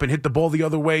choke up and hit the ball the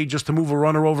other way just to move a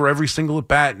runner over every single at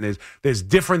bat. And there's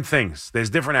different things. There's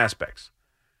different aspects.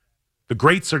 The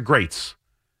greats are greats.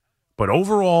 But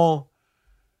overall,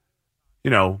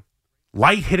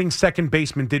 light hitting second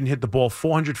baseman didn't hit the ball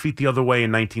 400 feet the other way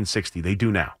in 1960. They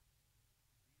do now.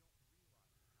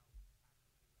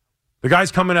 The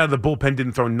guys coming out of the bullpen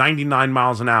didn't throw 99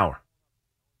 miles an hour.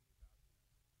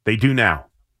 They do now.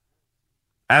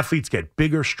 Athletes get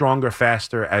bigger, stronger,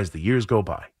 faster as the years go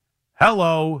by.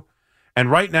 Hello.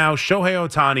 And right now, Shohei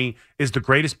Ohtani is the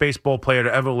greatest baseball player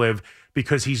to ever live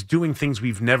because he's doing things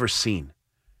we've never seen.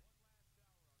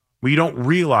 We don't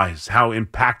realize how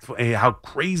impactful, how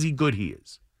crazy good he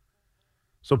is.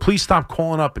 So please stop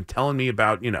calling up and telling me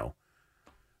about,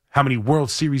 how many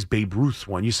World Series Babe Ruth's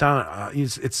won. You sound,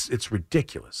 it's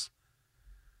ridiculous.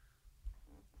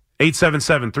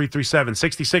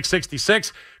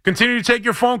 877-337-6666. Continue to take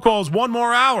your phone calls. One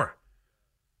more hour.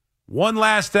 One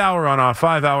last hour on our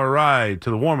 5-hour ride to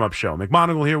the warm-up show.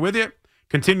 McMonigle here with you.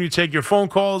 Continue to take your phone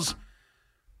calls.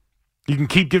 You can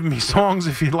keep giving me songs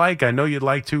if you'd like. I know you'd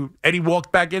like to. Eddie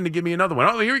walked back in to give me another one.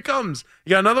 Oh, here he comes. You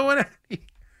got another one?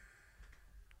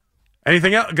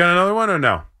 Anything else? Got another one or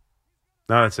no?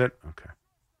 No, that's it? Okay.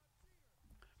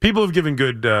 People have given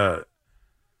good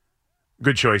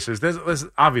choices. There's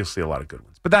obviously a lot of good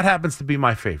ones. But that happens to be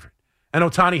my favorite. And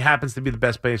Ohtani happens to be the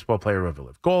best baseball player ever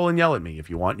lived. Call and yell at me if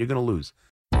you want. You're going to lose.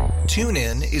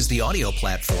 TuneIn is the audio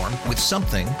platform with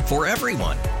something for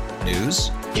everyone.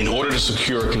 News. In order to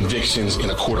secure convictions in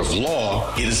a court of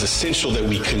law, it is essential that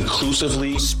we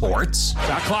conclusively. Sports.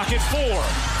 Shot clock at 4.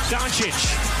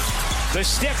 Doncic. The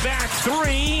step back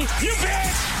 3. You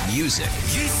bet. Music.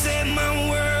 You set my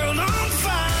world on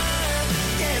fire.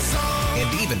 Yes,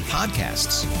 and even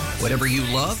podcasts. Whatever you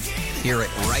love, hear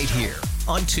it right here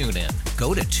on TuneIn.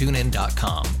 Go to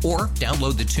TuneIn.com or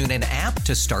download the TuneIn app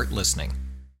to start listening.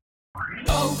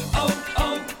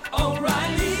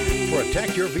 O'Reilly.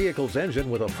 Protect your vehicle's engine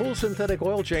with a full synthetic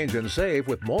oil change and save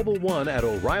with Mobile One at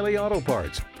O'Reilly Auto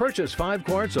Parts. Purchase 5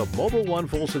 quarts of Mobile One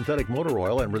full synthetic motor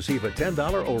oil and receive a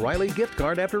 $10 O'Reilly gift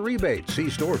card after rebate. See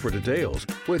store for details.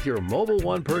 With your Mobile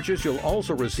One purchase, you'll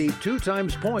also receive 2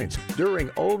 times points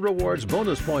during O Rewards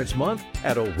Bonus Points Month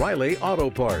at O'Reilly Auto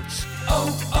Parts.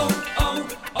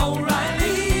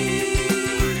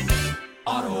 O'Reilly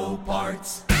Auto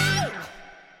Parts.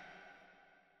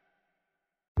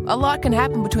 A lot can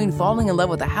happen between falling in love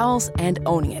with a house and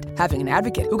owning it. Having an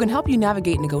advocate who can help you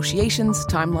navigate negotiations,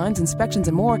 timelines, inspections,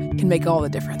 and more can make all the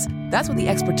difference. That's what the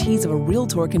expertise of a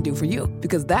Realtor can do for you,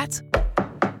 because that's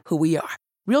who we are.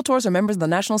 Realtors are members of the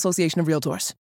National Association of Realtors.